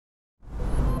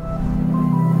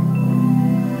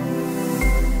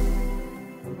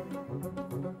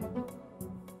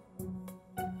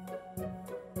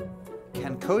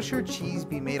kosher cheese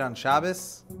be made on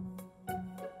Shabbos?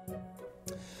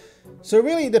 So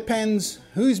really it depends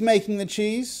who's making the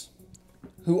cheese,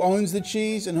 who owns the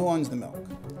cheese, and who owns the milk.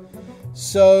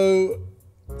 So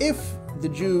if the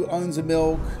Jew owns the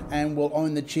milk and will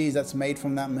own the cheese that's made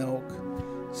from that milk,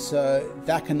 so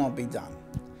that cannot be done.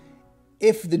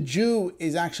 If the Jew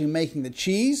is actually making the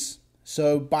cheese,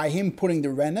 so by him putting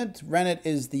the rennet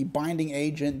is the binding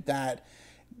agent that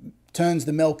turns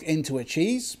the milk into a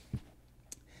cheese,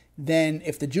 then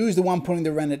if the Jew is the one putting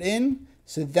the rennet in,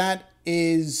 so that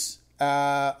is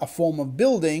a form of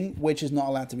building which is not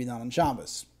allowed to be done on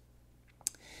Shabbos.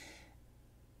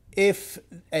 If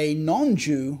a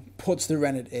non-Jew puts the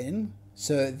rennet in,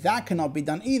 so that cannot be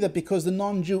done either because the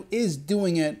non-Jew is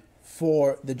doing it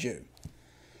for the Jew.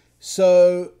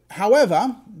 So,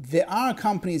 however, there are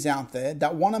companies out there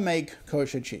that want to make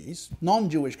kosher cheese,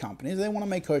 non-Jewish companies, they want to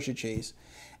make kosher cheese.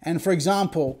 And for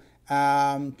example,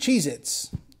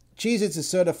 Cheez-Its. Cheez-Its is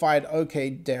certified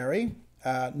OK Dairy,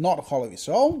 not Chalav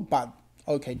Yisrael, but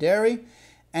OK Dairy.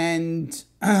 And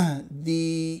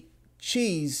the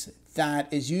cheese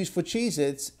that is used for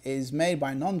Cheez-Its is made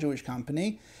by a non-Jewish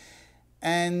company,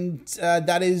 and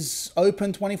that is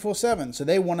open 24/7. So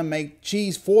they want to make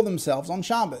cheese for themselves on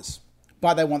Shabbos,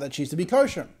 but they want that cheese to be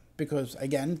kosher because,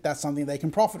 again, that's something they can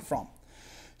profit from.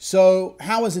 So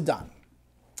how is it done?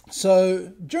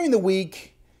 So during the week,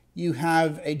 you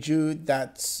have a Jew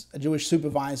that's a Jewish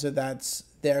supervisor that's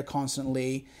there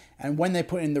constantly, and when they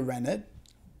put in the rennet,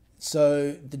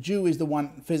 so the Jew is the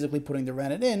one physically putting the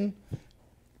rennet in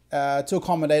to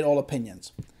accommodate all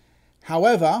opinions.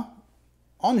 However,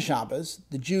 on Shabbos,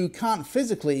 the Jew can't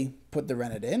physically put the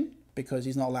rennet in because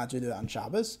he's not allowed to do that on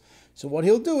Shabbos. So what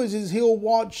he'll do is he'll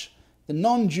watch the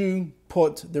non-Jew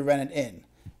put the rennet in.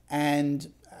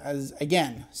 And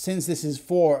since this is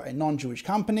for a non-Jewish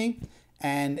company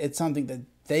and it's something that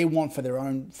they want for their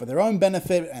own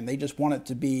benefit and they just want it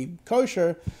to be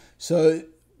kosher, so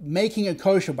making it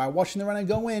kosher by watching the rennet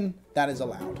go in, that is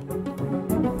allowed.